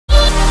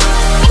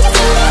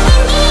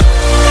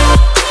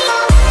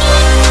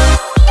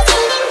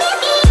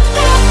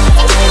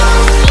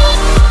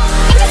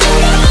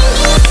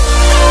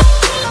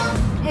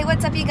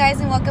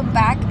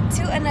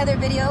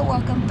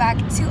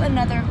to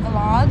another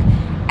vlog.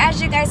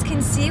 As you guys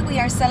can see, we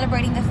are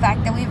celebrating the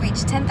fact that we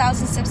reached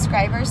 10,000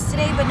 subscribers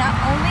today, but not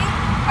only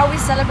are we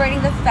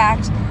celebrating the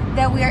fact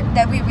that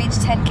we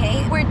reached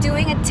 10K, we're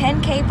doing a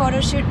 10K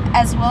photo shoot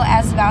as well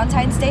as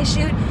Valentine's Day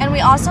shoot, and we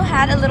also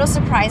had a little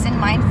surprise in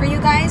mind for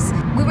you guys.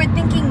 We were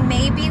thinking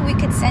maybe we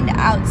could send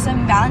out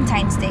some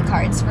Valentine's Day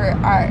cards for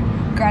our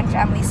Grand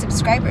Family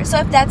subscribers. So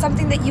if that's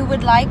something that you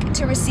would like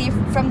to receive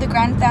from the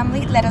Grand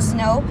Family, let us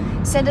know.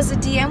 Send us a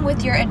DM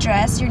with your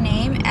address, your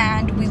name,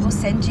 and we will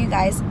send you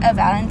guys a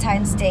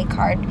Valentine's Day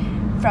card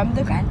from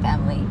the Grand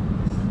Family.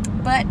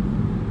 But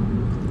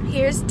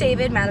here's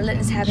David. Madeline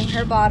is having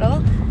her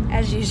bottle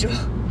as usual.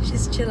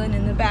 She's chilling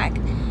in the back.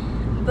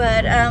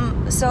 But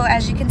so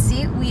as you can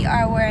see, we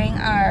are wearing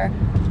our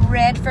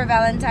red for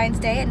Valentine's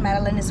Day, and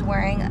Madeline is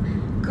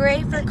wearing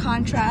gray for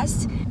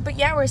contrast. But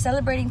yeah, we're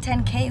celebrating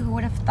 10K. Who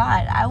would have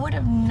thought? I would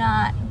have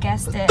not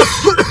guessed it.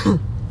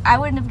 I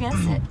wouldn't have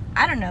guessed it.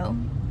 I don't know.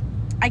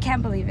 I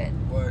can't believe it.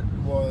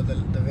 Well,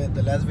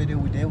 the last video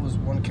we did was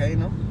 1K,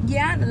 no?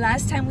 Yeah, the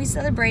last time we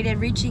celebrated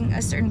reaching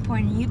a certain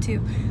point in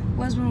YouTube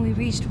was when we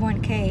reached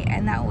 1K,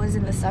 and that was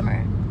in the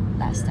summer,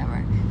 last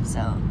summer.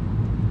 So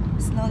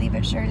slowly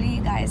but surely,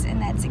 you guys,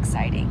 and that's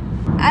exciting.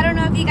 I don't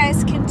know if you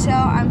guys can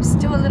tell, I'm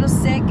still a little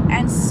sick,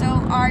 and so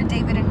are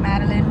David and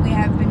Madeline. We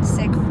have been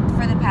sick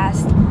for the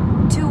past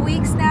 2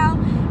 weeks now,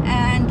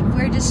 and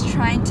we're just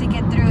trying to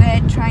get through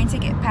it, trying to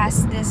get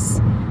past this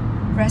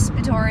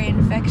respiratory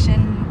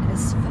infection,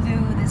 this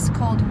flu, this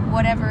cold,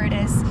 whatever it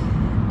is,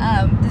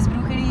 this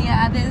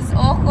brujeria, this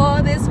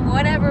ojo, this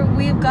whatever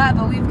we've got,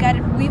 but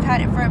we've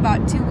had it for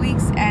about 2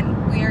 weeks,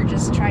 and we're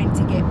just trying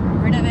to get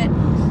rid of it.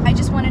 I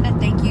just wanted to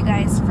thank you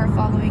guys for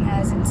following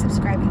us and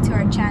subscribing to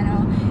our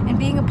channel and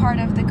being a part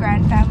of the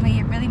Grand Family.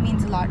 It really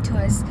means a lot to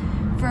us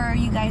for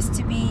you guys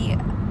to be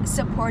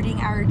supporting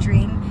our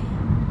dream.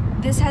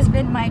 This has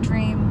been my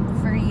dream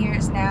for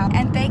years now,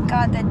 and thank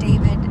God that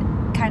David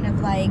kind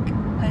of like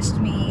pushed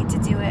me to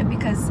do it,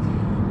 because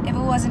if it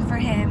wasn't for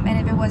him and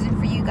if it wasn't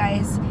for you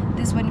guys,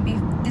 this wouldn't be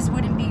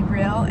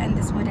real, and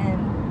this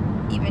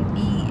wouldn't even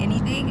be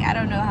anything. I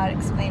don't know how to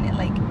explain it.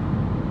 Like,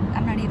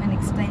 I'm not even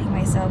explaining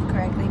myself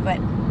correctly, but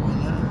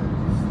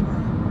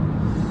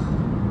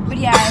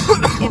yeah,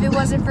 if it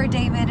wasn't for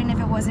David and if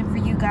it wasn't for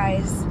you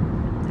guys,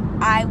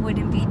 I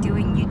wouldn't be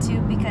doing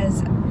YouTube,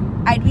 because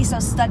I'd be so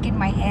stuck in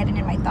my head and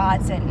in my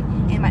thoughts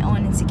and in my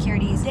own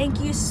insecurities. Thank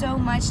you so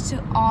much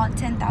to all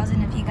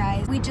 10,000 of you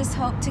guys. We just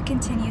hope to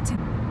continue to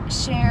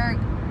share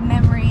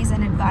memories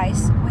and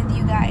advice with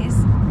you guys.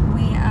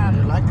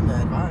 You're liking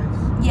the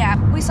advice. Yeah,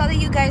 we saw that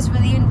you guys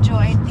really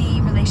enjoyed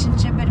the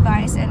relationship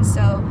advice, and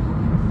so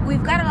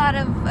we've got a lot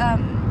of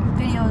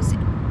videos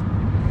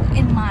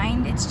in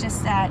mind. It's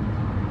just that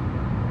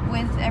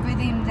with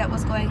everything that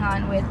was going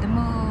on with the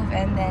move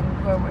and then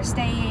where we're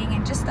staying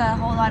and just a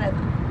whole lot of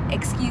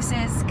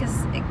excuses,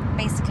 because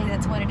basically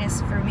that's what it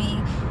is for me,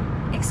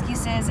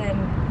 excuses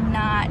and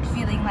not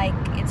feeling like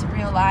it's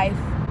real life.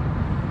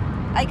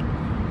 Like,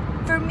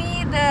 for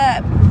me,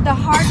 the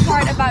hard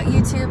part about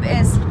YouTube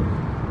is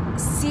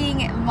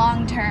seeing it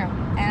long term,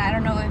 and I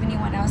don't know if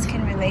anyone else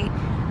can relate.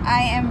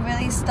 I am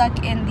really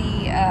stuck in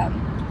the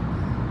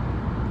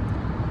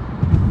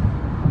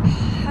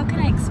how can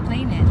I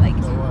explain it?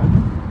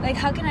 Like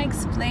how can I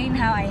explain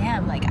how I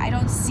am? Like, I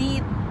don't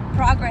see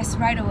progress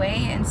right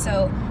away, and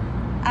so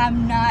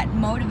I'm not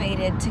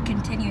motivated to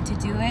continue to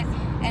do it,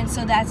 and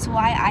so that's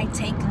why I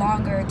take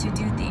longer to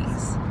do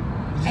things.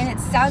 And it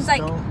sounds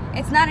like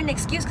it's not an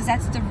excuse, because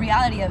that's the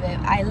reality of it.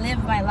 I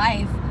live my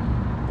life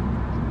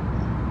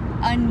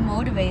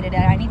unmotivated,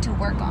 and I need to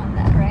work on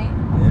that, right?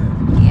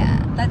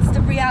 Yeah, that's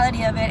the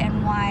reality of it,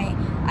 and why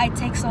I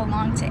take so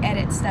long to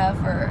edit stuff,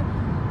 or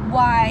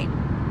why,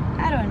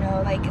 I don't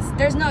know, like,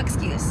 there's no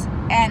excuse,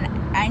 and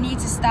I need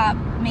to stop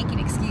making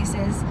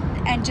excuses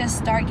and just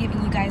start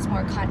giving you guys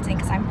more content,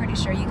 because I'm pretty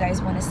sure you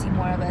guys want to see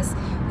more of us.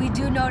 We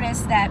do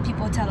notice that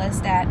people tell us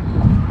that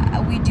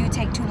we do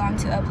take too long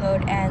to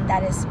upload, and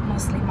that is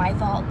mostly my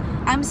fault.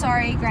 I'm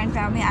sorry, Grand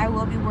Family. I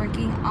will be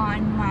working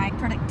on my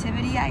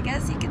productivity, I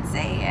guess you could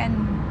say,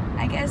 and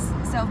I guess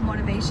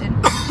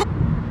self-motivation.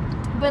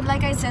 But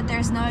like I said,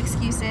 there's no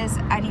excuses.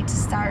 I need to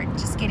start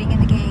just getting in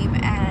the game,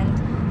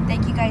 and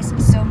thank you guys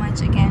so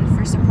much again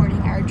for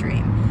supporting our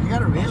dream. You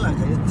gotta realize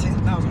that it's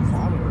 10,000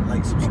 followers,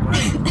 like,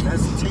 subscribers.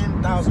 That's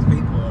 10,000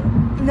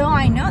 people. No,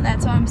 I know.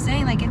 That's what I'm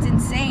saying. Like, it's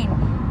insane.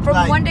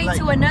 From one day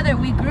to another,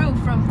 we grew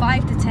from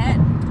 5 to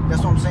 10.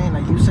 That's what I'm saying.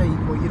 Like, you say,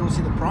 well, you don't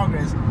see the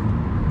progress.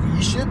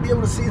 You should be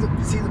able to see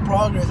the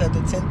progress at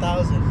the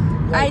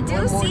 10,000. Like, I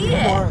do see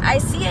it. I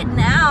see it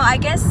now. I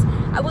guess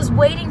I was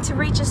waiting to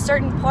reach a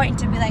certain point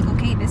to be like,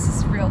 okay, this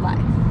is real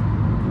life.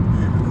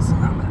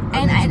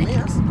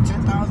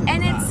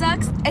 And it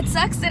sucks. It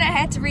sucks that I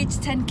had to reach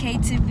 10K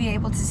to be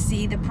able to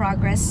see the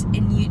progress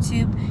in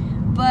YouTube.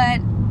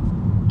 But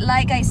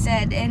like I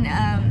said,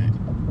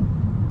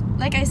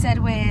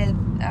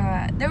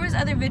 there was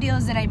other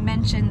videos that I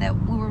mentioned that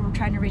we were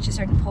trying to reach a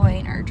certain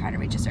point,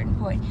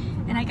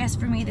 and I guess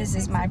for me this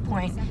is my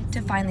point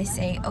to finally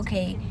say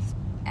okay,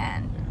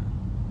 and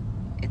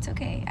it's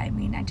okay. I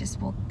mean, I just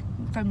will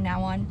from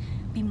now on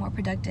be more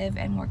productive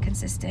and more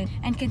consistent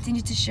and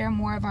continue to share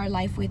more of our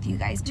life with you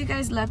guys. You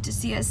guys love to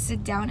see us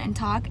sit down and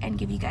talk and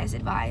give you guys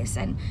advice,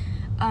 and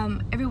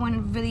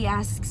everyone really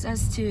asks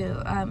us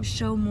to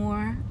show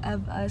more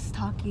of us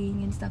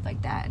talking and stuff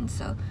like that, and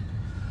so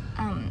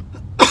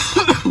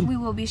we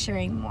will be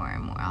sharing more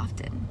and more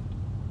often.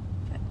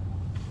 But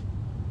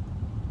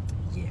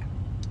yeah,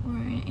 we're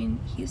in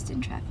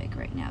Houston traffic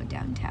right now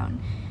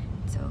downtown,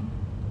 so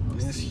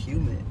it's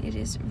humid. It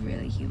is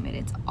really humid.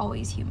 It's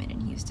always humid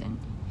in Houston.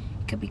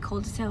 It could be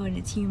cold as hell and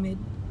it's humid.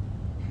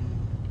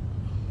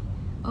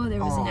 Oh, there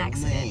was an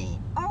accident. Man.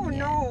 Oh yeah.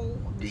 No!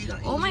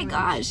 Oh my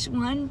gosh!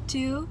 1,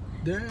 2,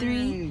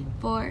 3,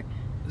 4.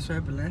 That's what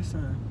happened last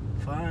time.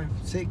 5,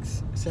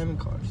 6, 7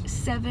 cars.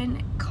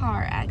 7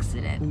 car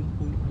accident. Boom,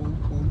 boom, boom,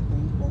 boom,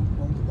 boom, boom,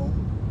 boom,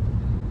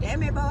 boom.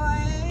 Damn it,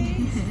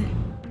 boys!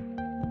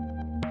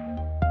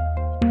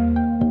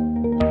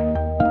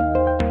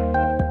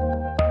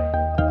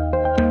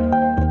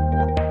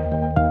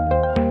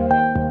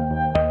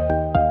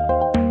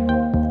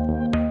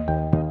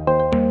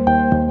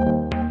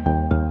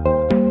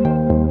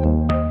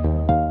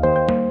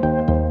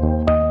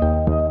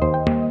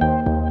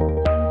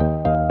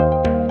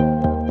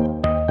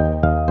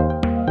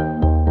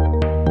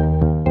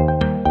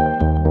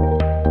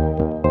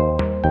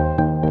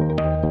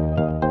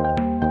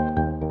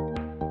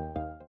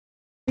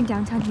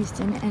 Downtown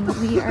Houston, and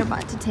we are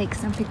about to take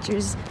some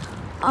pictures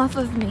off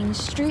of Main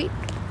Street.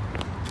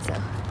 So,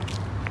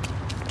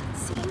 let's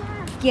see.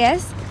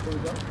 Yes? Can we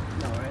go?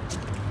 No, right?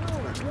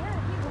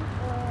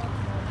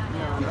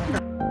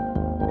 No.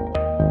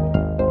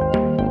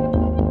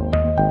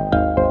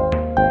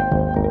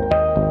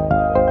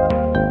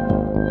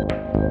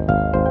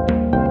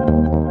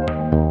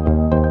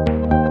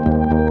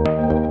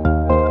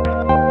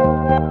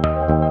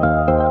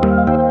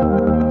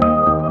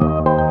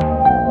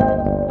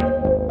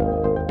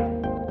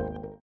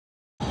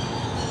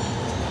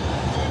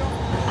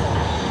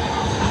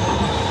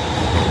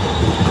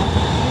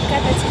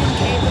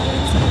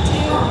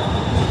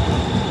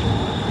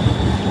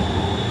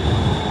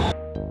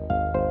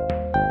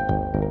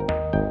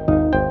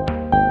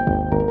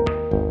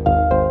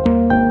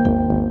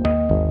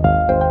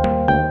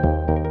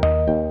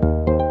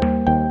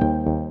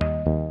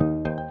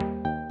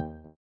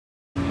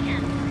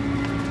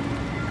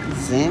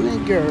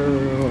 Salmon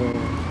girl.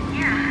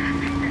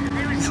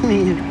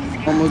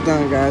 Almost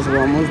done, guys. We're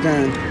almost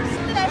done.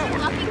 I've been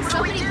walking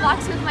so many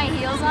blocks with my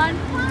heels on.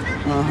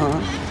 Uh-huh.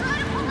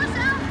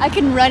 I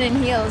can run in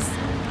heels.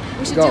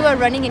 We should do a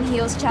running in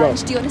heels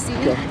challenge. Do you want to see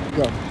me? Go.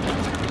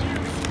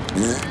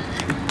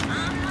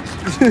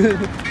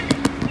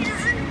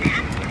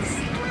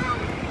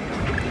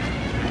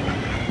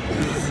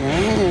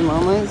 Salmon,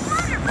 mama.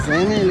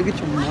 Salmon, look at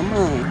your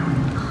mama.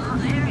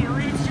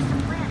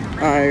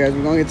 Alright guys,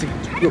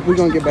 we're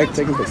gonna get back to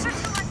taking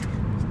pictures.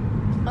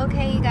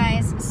 Okay, you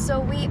guys, so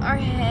we are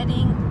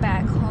heading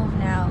back home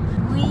now.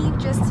 We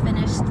just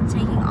finished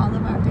taking all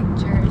of our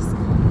pictures,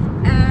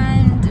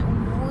 and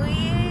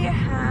we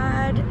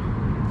had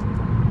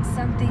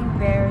something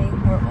very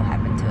horrible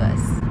happen to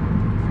us.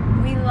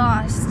 We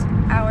lost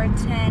our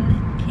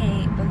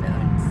 10K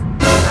balloons.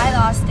 I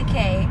lost the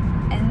K,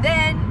 and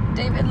then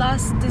David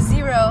lost the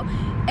 0,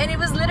 and it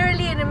was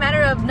literally in a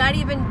matter of not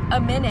even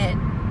a minute.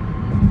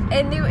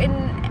 And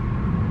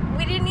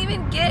we didn't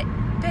even get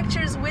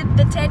pictures with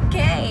the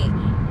 10K.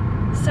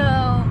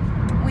 So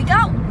we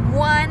got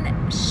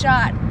one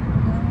shot,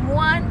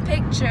 one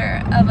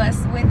picture of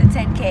us with the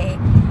 10K.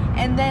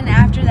 And then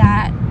after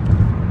that,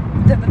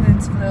 the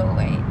balloons flew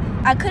away.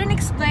 I couldn't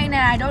explain it.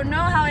 I don't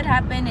know how it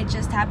happened. It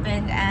just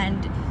happened,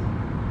 and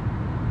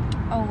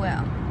oh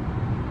well.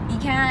 You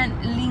can't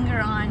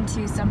linger on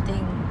to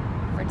something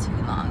for too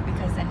long,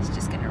 because then it's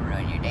just gonna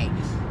ruin your day.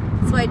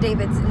 That's why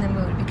David's in the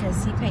mood,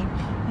 because he paid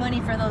money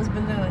for those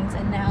balloons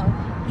and now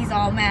he's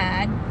all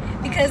mad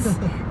because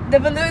the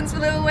balloons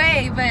flew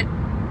away, but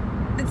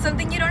it's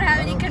something you don't have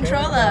any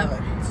control of.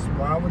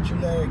 Why would you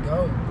let it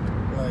go?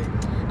 Like,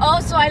 oh,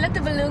 so I let the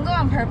balloon go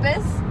on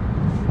purpose?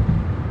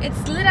 It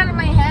slid out of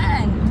my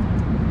hand.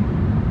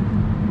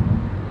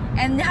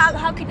 And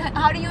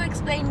how do you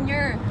explain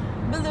your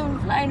balloon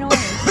flying away?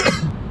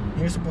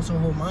 You're supposed to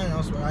hold mine.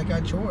 I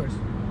got yours.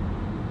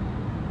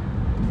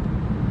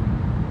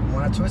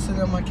 When I twisted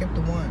them, I kept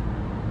the 1.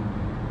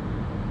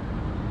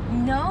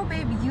 No,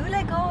 baby, you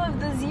let go of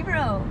the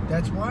 0.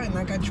 That's why, and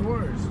I got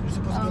yours. You're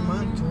supposed to get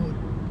mine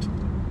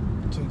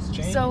to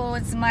exchange. So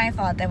it's my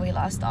fault that we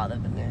lost all the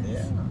balloons.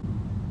 Yeah.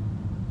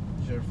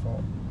 It's your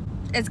fault.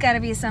 It's got to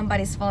be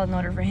somebody's fault in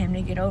order for him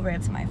to get over it.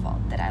 It's my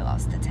fault that I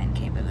lost the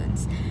 10K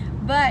balloons.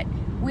 But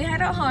we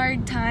had a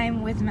hard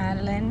time with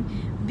Madeline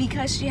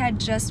because she had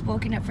just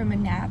woken up from a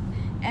nap.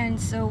 And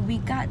so we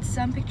got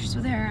some pictures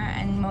with her,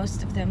 and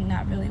most of them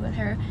not really with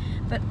her.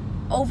 But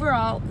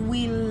overall,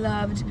 we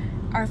loved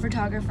our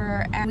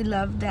photographer, and we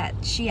loved that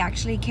she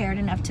actually cared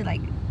enough to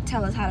like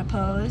tell us how to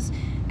pose.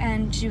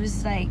 And she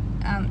was like,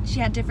 she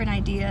had different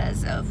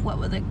ideas of what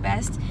would look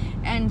best.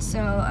 And so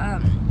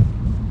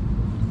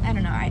I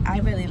don't know, I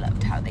really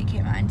loved how they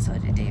came out, and so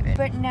did David.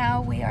 But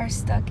now we are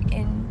stuck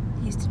in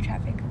Houston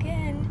traffic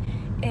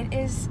again. It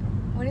is,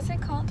 what is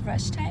it called?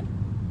 Rush time?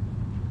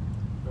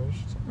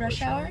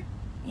 Rush hour?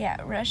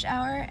 Yeah, rush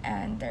hour,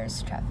 and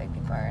there's traffic.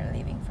 People are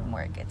leaving from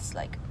work. It's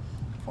like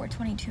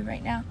 4:22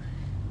 right now,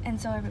 and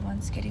so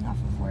everyone's getting off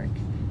of work,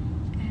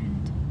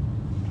 and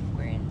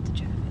we're in the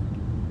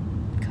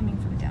traffic coming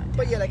from downtown.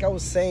 But yeah, like I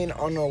was saying,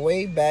 on our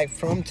way back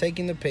from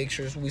taking the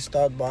pictures, we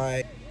stopped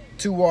by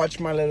to watch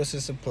my little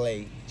sister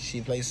play.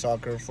 She plays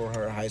soccer for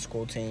her high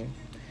school team.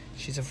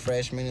 She's a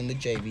freshman in the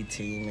JV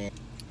team, man.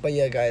 But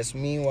yeah, guys,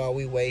 meanwhile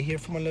we wait here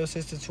for my little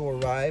sister to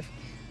arrive.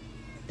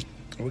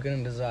 We're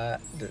gonna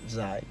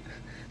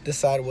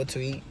decide what to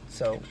eat.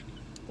 So,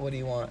 what do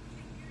you want?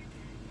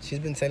 She's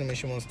been telling me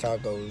she wants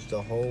tacos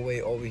the whole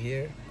way over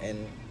here,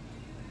 and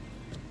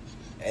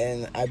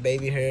I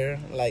baby her.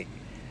 Like,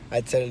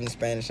 I tell her in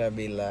Spanish, I'll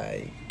be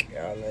like,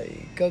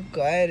 go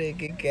get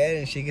it,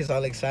 and she gets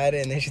all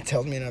excited, and then she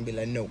tells me, and I'll be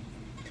like, no.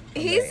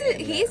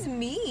 He's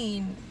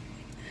mean.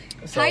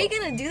 So, how are you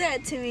gonna do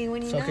that to me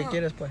when you know? ¿Qué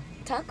quieres, pues?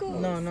 Tacos.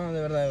 No, de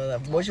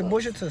verdad.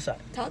 Push it to the side.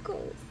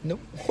 Tacos.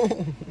 Nope.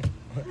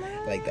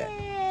 Like that.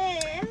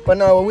 But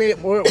no, we're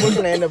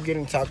gonna end up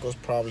getting tacos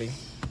probably.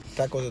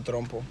 Tacos de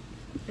trompo.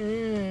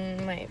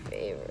 My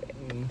favorite.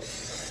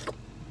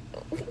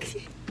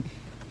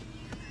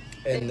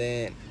 And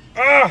then,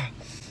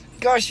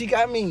 gosh, she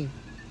got me.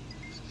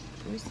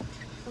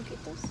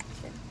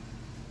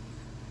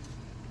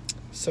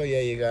 So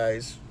yeah, you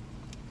guys,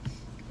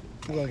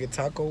 we're gonna get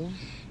tacos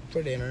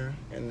for dinner,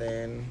 and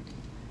then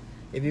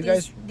if you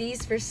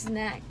these for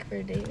snack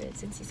for David,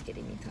 since he's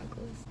getting me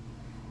tacos.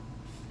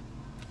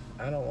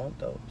 I don't want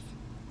those.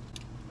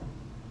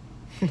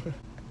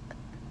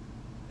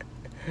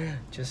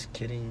 Just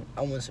kidding.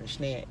 I want some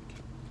snack.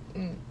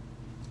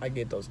 I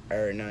get those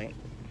every night.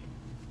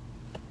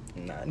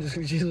 Nah,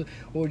 we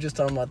were just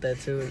talking about that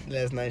too.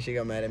 Last night she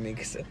got mad at me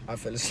because I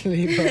fell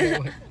asleep.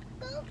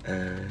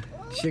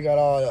 She got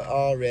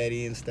all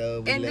ready and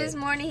stuff. And this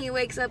morning he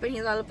wakes up and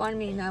he's all up on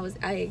me, and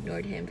I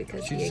ignored him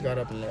because she just got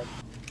up and left.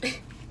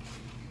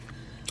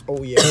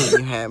 Oh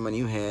yeah, when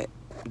you had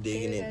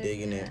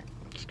digging it.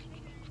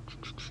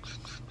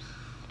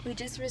 We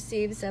just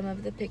received some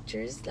of the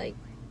pictures, like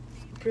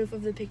proof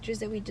of the pictures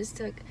that we just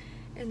took,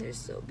 and they're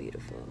so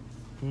beautiful.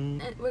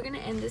 And we're gonna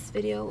end this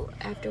video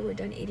after we're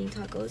done eating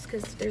tacos,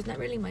 because there's not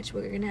really much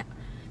we're gonna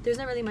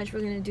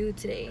do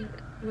today.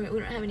 We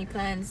don't have any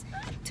plans.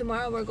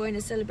 Tomorrow we're going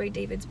to celebrate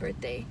David's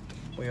birthday.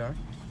 We are?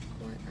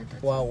 What? I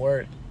thought well,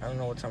 work. I don't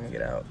know what time we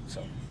get out,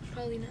 so.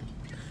 Probably not.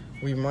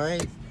 We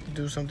might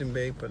do something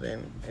big, but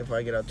then if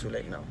I get out too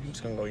late, no. I'm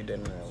just gonna go eat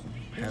dinner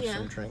and have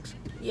some drinks.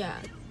 Yeah,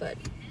 but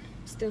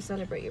still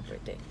celebrate your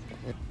birthday.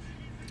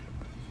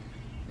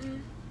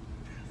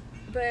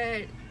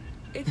 But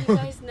if you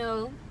guys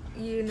know,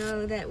 you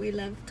know that we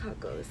love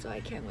tacos, so I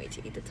can't wait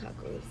to eat the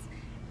tacos.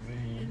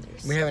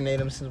 We haven't ate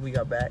them since we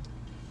got back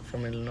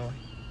from Illinois.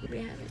 We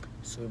haven't.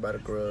 So we about to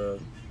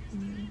grub.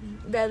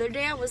 The other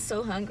day I was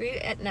so hungry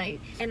at night,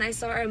 and I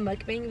saw our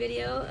mukbang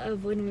video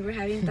of when we were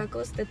having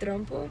tacos de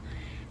trompo,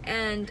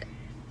 and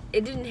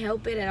it didn't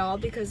help it at all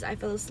because I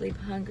fell asleep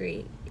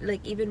hungry,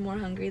 like even more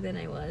hungry than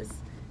I was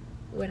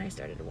when I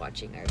started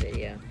watching our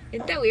video.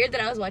 Isn't that weird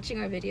that I was watching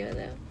our video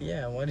though?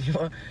 Yeah, what do you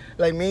want?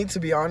 Like me, to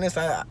be honest,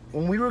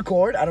 when we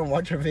record, I don't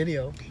watch our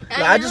video.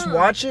 I just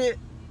watch it.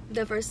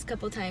 The first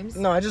couple times?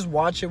 No, I just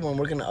watch it when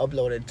we're gonna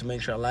upload it to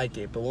make sure I like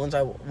it. But once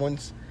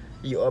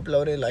you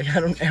upload it, like I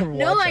don't ever watch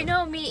it. No, I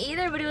know, me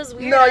either, but it was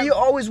weird. No, you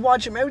always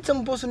watch them. Every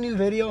time I post a new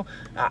video,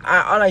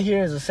 all I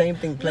hear is the same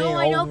thing playing. No,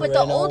 I know, but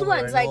the old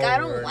ones, like I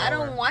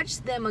don't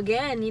watch them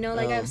again. You know,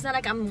 like it's not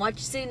like I'm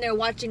sitting there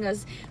watching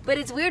us. But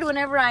it's weird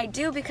whenever I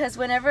do, because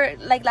whenever,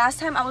 like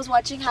last time I was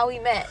watching How We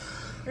Met.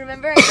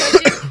 Remember I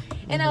told you?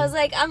 And I was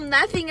like, I'm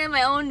laughing at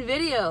my own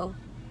video.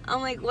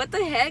 I'm like, what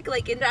the heck?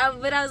 Like,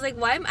 but I was like,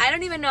 why? I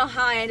don't even know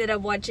how I ended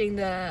up watching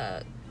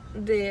the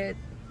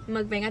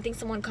mukbang. I think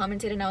someone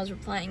commented and I was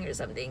replying or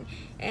something,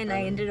 and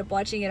I ended up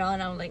watching it all,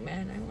 and I was like,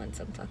 man, I want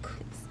some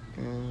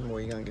tacos.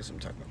 Well, you're gonna get some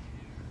tacos.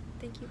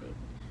 Thank you, baby.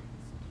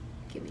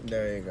 Give me a kiss.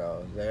 There you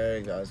go. There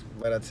you go.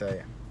 What I tell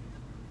you.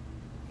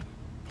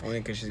 Only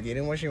because she's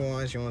getting what she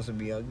wants. She wants to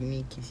be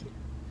ugly kissy.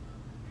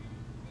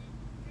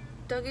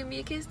 Don't give me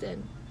a kiss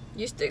then.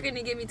 You're still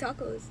gonna give me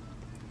tacos.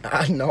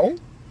 I know.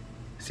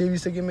 See if you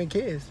still give me a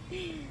kiss.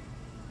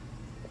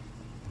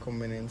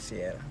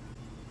 Conveniencia.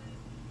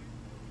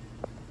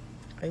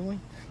 I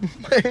went.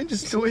 My hand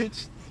just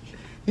twitched.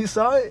 You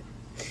saw it?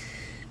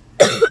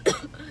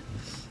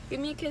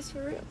 Give me a kiss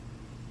for real.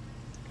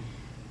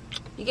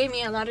 You gave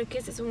me a lot of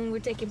kisses when we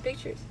were taking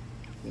pictures.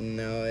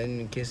 No, I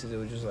didn't kiss it. It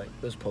was just like,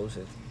 it was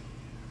posted.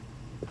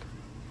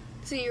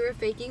 So you were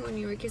faking when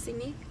you were kissing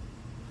me?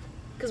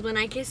 Because when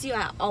I kiss you,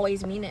 I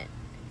always mean it.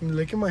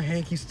 Look at my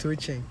hand, he's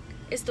twitching.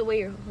 It's the way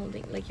you're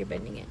holding, like you're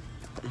bending it.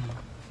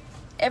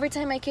 Every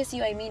time I kiss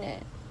you, I mean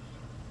it.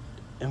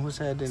 And what's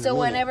that? So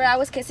whenever I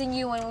was kissing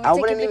you when we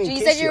were taking pictures,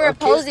 you said you were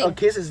posing. A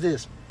kiss is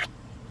this.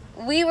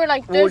 We were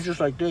like this. We were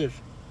just like this.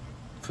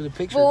 For the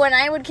pictures. Well, when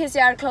I would kiss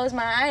you, I would close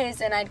my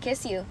eyes and I'd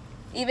kiss you.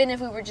 Even if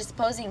we were just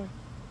posing.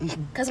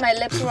 Because my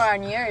lips were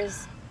on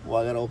yours.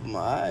 Well, I gotta open my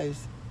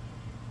eyes.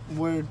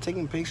 We're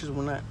taking pictures,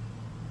 we're not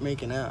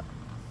making out.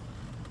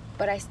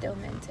 But I still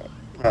meant it.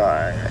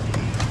 Alright.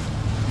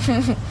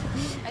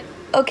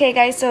 Okay,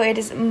 guys, so it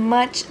is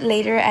much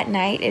later at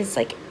night. It's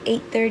like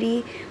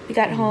 8:30. We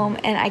got home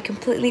and I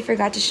completely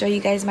forgot to show you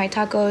guys my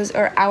tacos,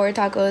 or our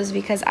tacos,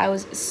 because I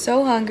was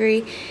so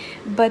hungry,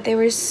 but they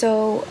were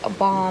so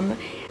bomb.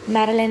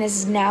 Madeline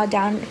is now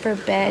down for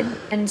bed,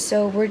 and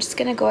so we're just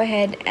gonna go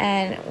ahead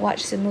and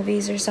watch some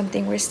movies or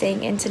something. We're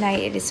staying in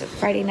tonight. It is a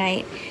Friday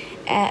night,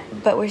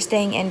 but we're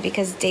staying in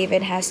because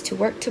David has to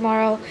work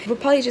tomorrow. We're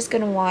probably just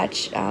gonna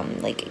watch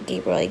like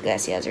Gabriel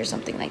Iglesias or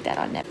something like that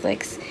on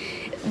Netflix,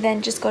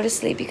 then just go to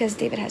sleep because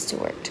David has to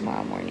work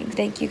tomorrow morning.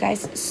 Thank you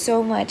guys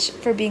so much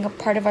for being a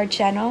part of our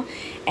channel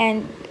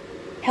and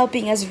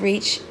helping us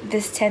reach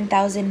this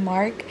 10,000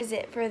 mark. That is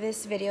it for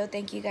this video.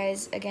 Thank you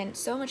guys again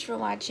so much for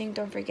watching.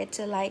 Don't forget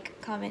to like,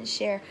 comment,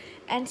 share,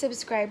 and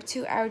subscribe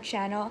to our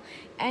channel.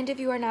 And if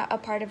you are not a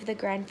part of the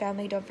Grand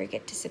family, don't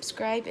forget to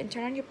subscribe and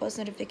turn on your post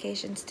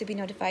notifications to be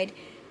notified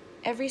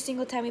every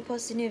single time we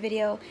post a new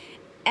video.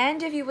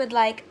 And if you would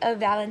like a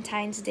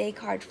Valentine's Day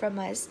card from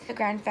us, the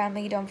Grand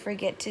family, don't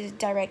forget to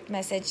direct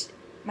message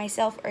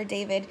myself or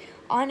David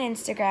on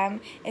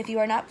Instagram. If you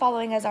are not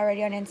following us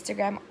already on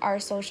Instagram, our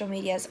social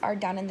medias are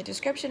down in the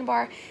description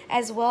bar,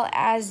 as well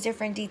as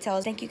different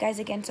details. Thank you guys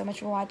again so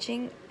much for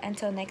watching.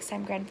 Until next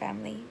time, Grand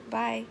family.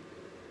 Bye.